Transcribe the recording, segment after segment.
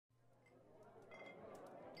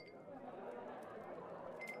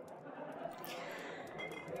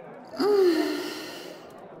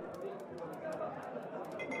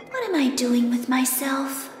doing with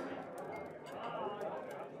myself?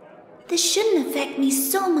 This shouldn't affect me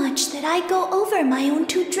so much that I go over my own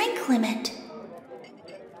 2-drink limit.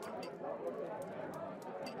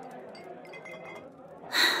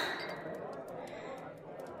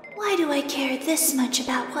 Why do I care this much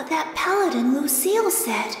about what that paladin Lucille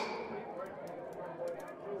said?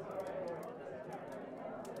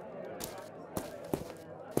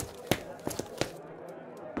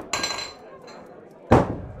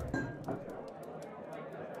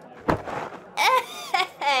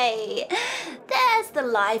 Hey, there's the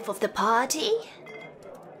life of the party.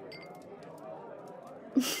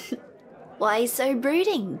 Why so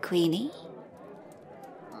brooding, Queenie?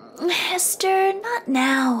 Hester, not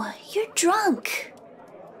now. You're drunk.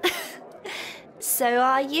 So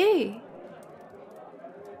are you.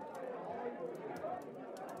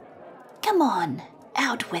 Come on,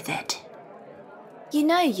 out with it. You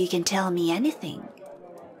know you can tell me anything.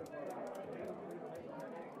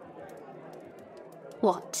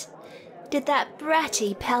 What? Did that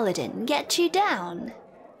bratty paladin get you down?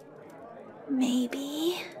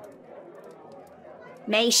 Maybe.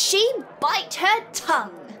 May she bite her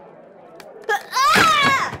tongue!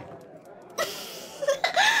 Ah!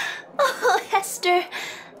 Oh, Hester,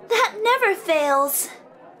 that never fails.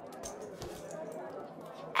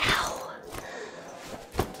 Ow.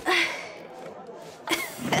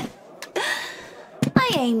 I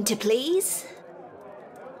aim to please.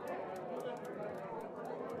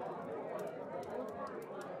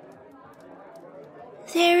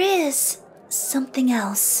 There is something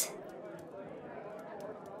else.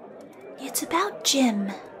 It's about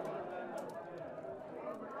Jim.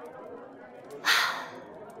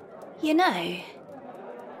 You know,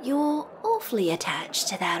 you're awfully attached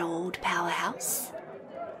to that old powerhouse.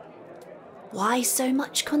 Why so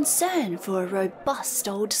much concern for a robust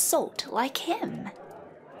old salt like him?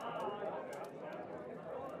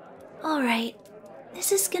 Alright,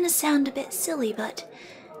 this is gonna sound a bit silly, but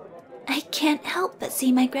I can't help but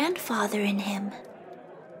see my grandfather in him.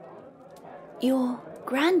 Your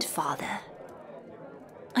grandfather?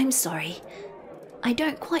 I'm sorry, I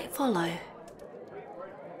don't quite follow.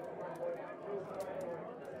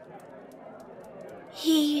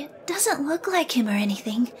 He doesn't look like him or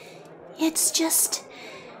anything. It's just...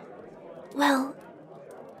 well,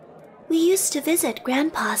 we used to visit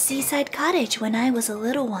Grandpa's seaside cottage when I was a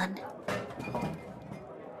little one.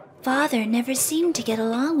 Father never seemed to get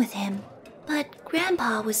along with him, but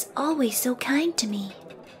Grandpa was always so kind to me.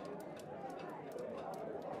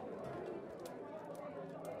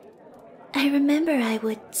 I remember I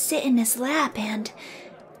would sit in his lap and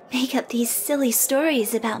make up these silly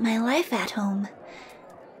stories about my life at home.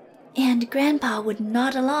 And Grandpa would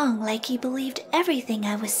nod along like he believed everything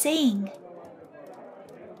I was saying.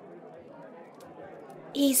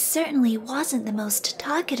 He certainly wasn't the most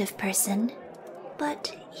talkative person,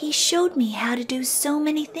 but he showed me how to do so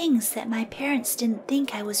many things that my parents didn't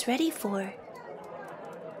think I was ready for.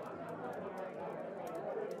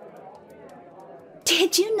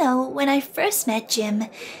 Did you know when I first met Jim,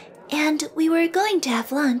 and we were going to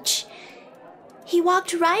have lunch, he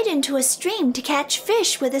walked right into a stream to catch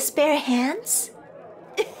fish with his bare hands?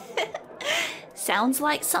 Sounds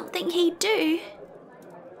like something he'd do.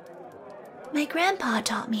 My grandpa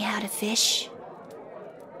taught me how to fish.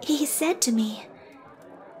 He said to me,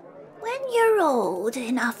 "When you're old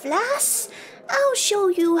enough, lass, I'll show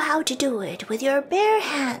you how to do it with your bare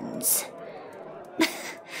hands."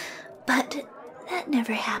 But that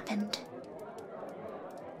never happened.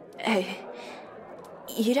 Oh,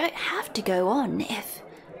 you don't have to go on if...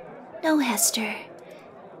 No, Hester.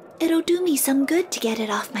 It'll do me some good to get it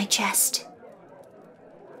off my chest.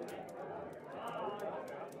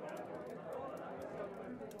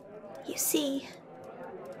 You see,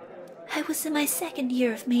 I was in my 2nd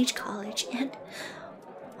year of mage college, and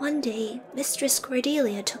one day Mistress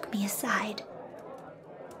Cordelia took me aside.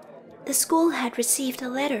 The school had received a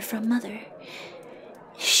letter from Mother.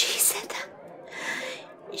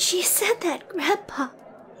 She said that Grandpa,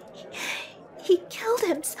 he killed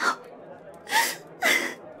himself.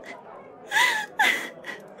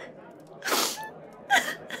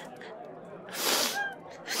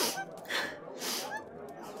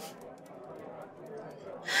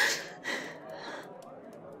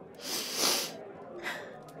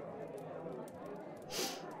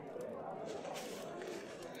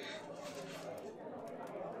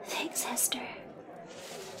 Thanks, Hester.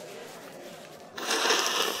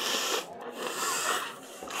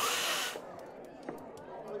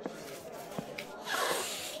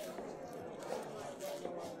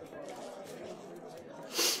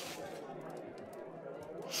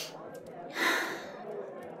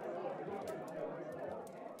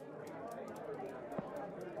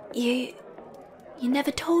 You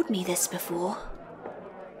never told me this before.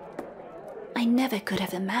 I never could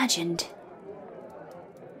have imagined.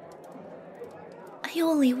 I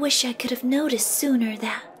only wish I could have noticed sooner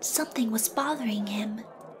that something was bothering him.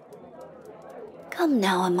 Come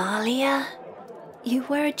now, Amalia. You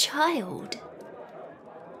were a child.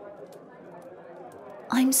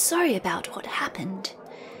 I'm sorry about what happened.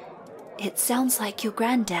 It sounds like your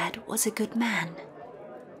granddad was a good man.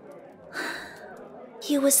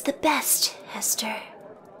 He was the best, Hester.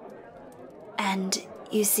 And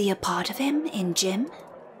you see a part of him in Jim?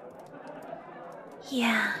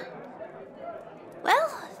 Yeah.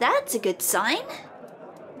 Well, that's a good sign.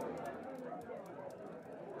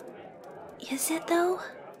 Is it though?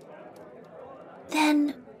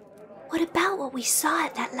 Then, what about what we saw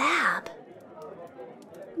at that lab?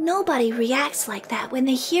 Nobody reacts like that when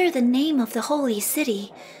they hear the name of the holy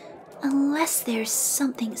city, unless there's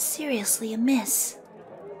something seriously amiss.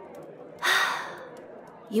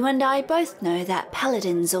 You and I both know that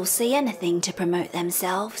paladins will say anything to promote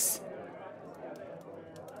themselves.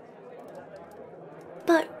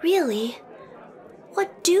 But really,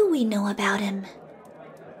 what do we know about him?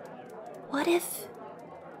 What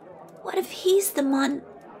if he's the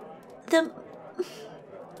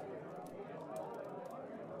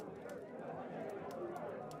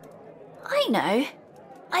I know.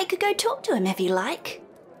 I could go talk to him if you like.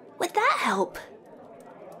 Would that help?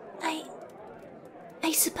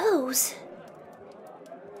 I suppose.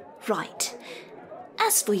 Right.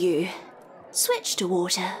 As for you, switch to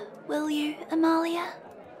water, will you, Amalia?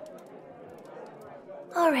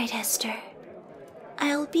 All right, Hester.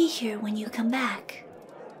 I'll be here when you come back.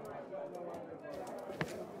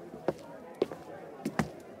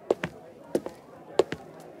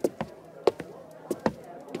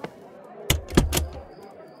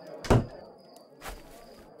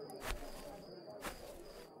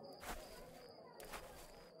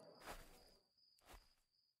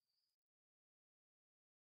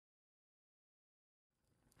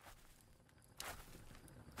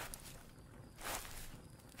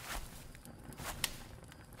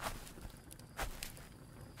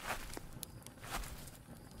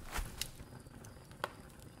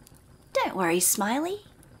 Don't worry, Smiley.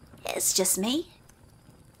 It's just me.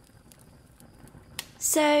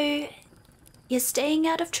 So, you're staying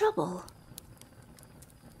out of trouble?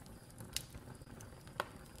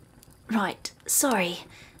 Right, sorry.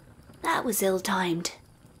 That was ill-timed.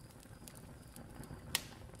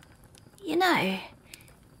 You know,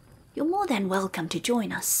 you're more than welcome to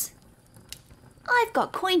join us. I've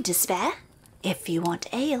got coin to spare, if you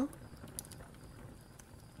want ale.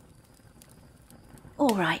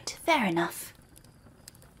 All right, fair enough.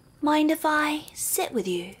 Mind if I sit with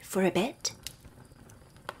you for a bit?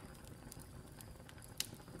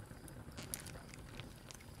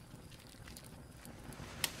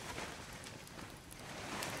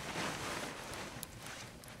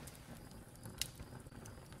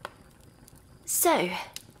 So,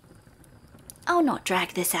 I'll not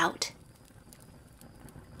drag this out.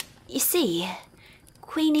 You see,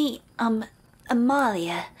 Queenie,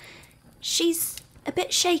 Amalia, she's a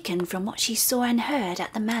bit shaken from what she saw and heard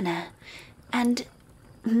at the manor, and...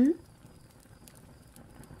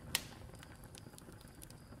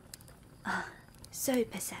 so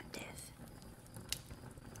perceptive.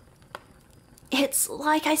 It's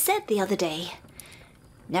like I said the other day.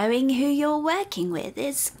 Knowing who you're working with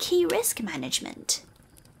is key risk management.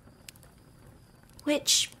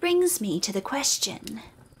 Which brings me to the question.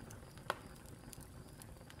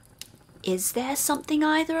 Is there something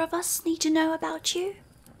either of us need to know about you?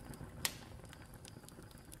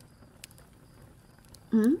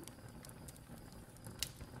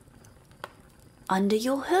 Under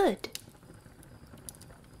your hood.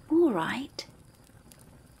 All right.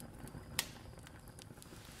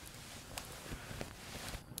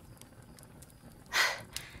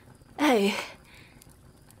 Oh,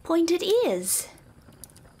 pointed ears.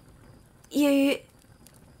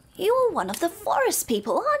 You're one of the forest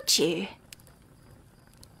people, aren't you?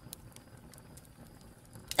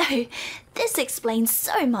 Oh, this explains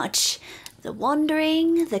so much. The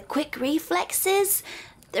wandering, the quick reflexes,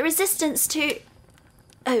 the resistance to...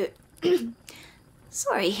 Oh,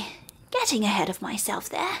 sorry, getting ahead of myself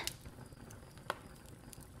there.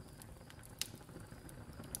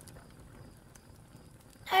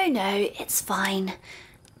 Oh no, it's fine.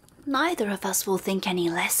 Neither of us will think any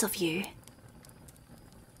less of you.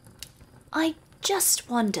 I just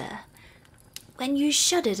wonder, when you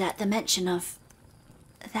shuddered at the mention of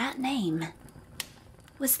that name,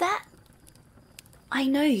 was that... I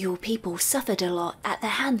know your people suffered a lot at the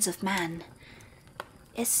hands of man,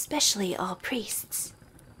 especially our priests.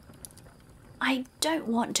 I don't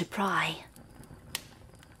want to pry.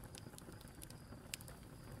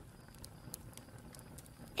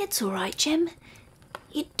 It's all right, Jim.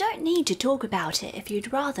 You don't need to talk about it if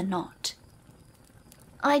you'd rather not.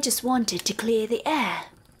 I just wanted to clear the air.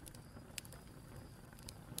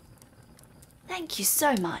 Thank you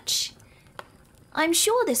so much. I'm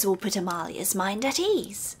sure this will put Amalia's mind at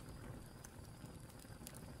ease.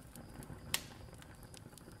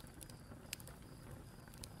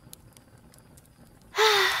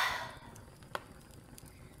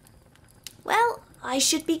 Well, I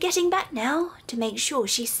should be getting back now to make sure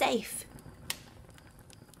she's safe.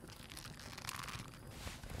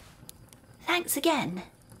 Thanks again,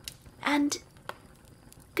 and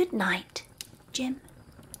good night, Jim.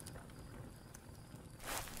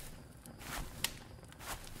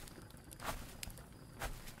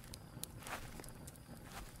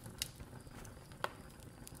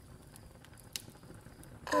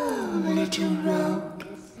 Oh, little rogue,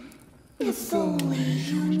 if only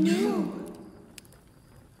you knew.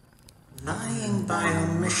 Lying by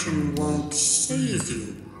omission won't save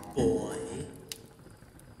you, boy.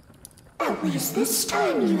 At least this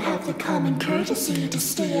time you have the common courtesy to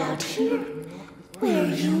stay out here, where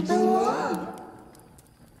you belong.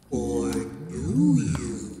 Or do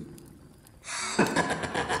you?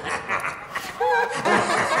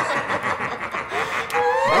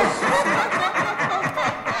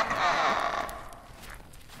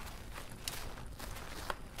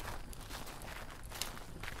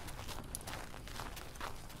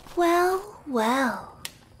 Well, well.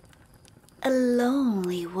 A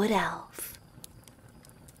lonely wood elf.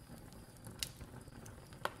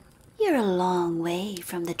 You're a long way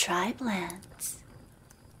from the tribe lands.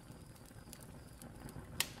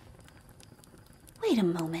 Wait a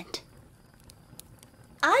moment.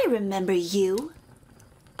 I remember you.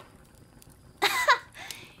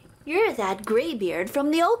 You're that graybeard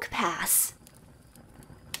from the Oak Pass.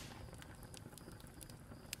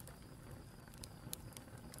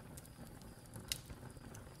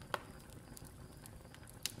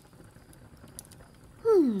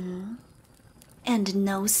 And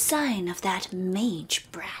no sign of that mage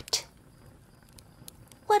brat.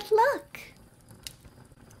 What luck!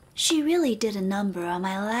 She really did a number on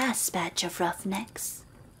my last batch of roughnecks.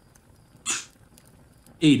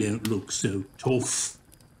 He don't look so tough.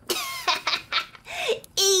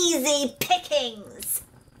 Easy pickings!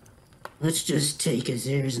 Let's just take his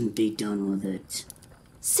ears and be done with it.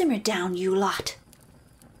 Simmer down, you lot.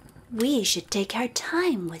 We should take our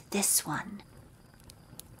time with this one.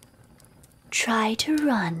 Try to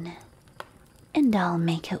run, and I'll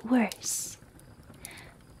make it worse.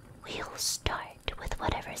 We'll start with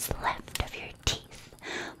whatever's left of your teeth,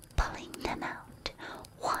 pulling them out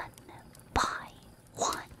one by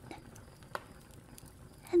one.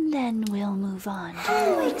 And then we'll move on.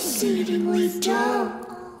 How exceedingly dull.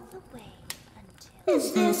 All the way until...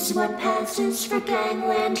 Is this what passes for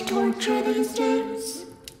gangland torture these days?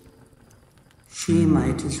 She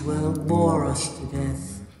might as well bore us to death.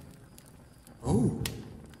 Oh,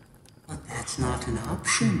 but that's not an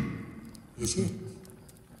option, is it?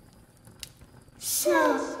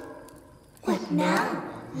 So, what now,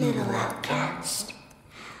 little outcast?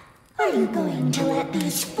 Are you going to let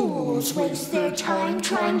these fools waste their time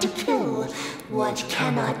trying to kill what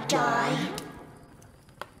cannot die?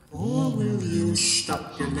 Or will you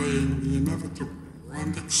stop delaying the inevitable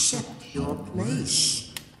and accept your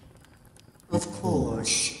place? Of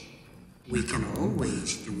course, we can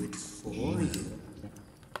always do it for you.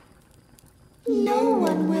 No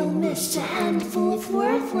one will miss a handful of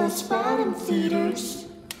worthless bottom feeders.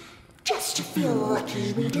 Just to feel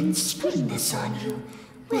lucky we didn't spring this on you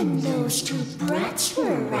when those two brats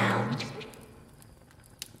were around.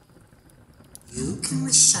 You can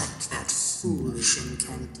recite that foolish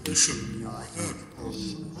incantation in your head all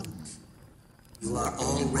you want. You are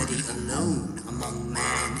already alone among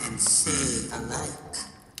man and fae alike.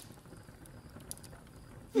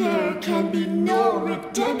 There can be no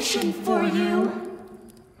redemption for you.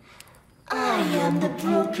 I am the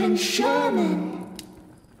broken shaman.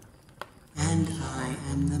 And I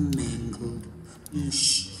am the mangled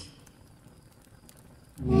beast.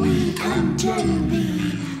 We condemn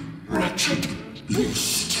thee, wretched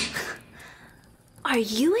beast. Are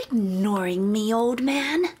you ignoring me, old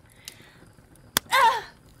man?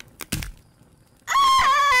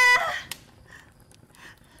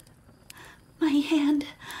 My hand.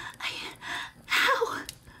 How?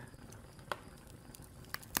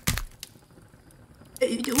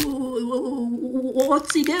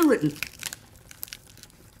 What's he doing?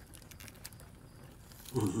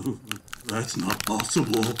 That's not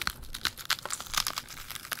possible.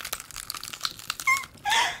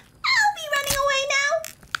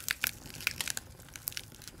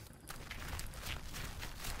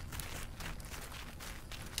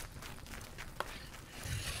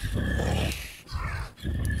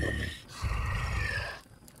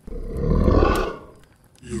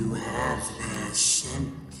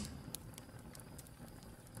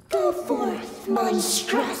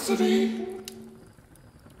 monstrosity.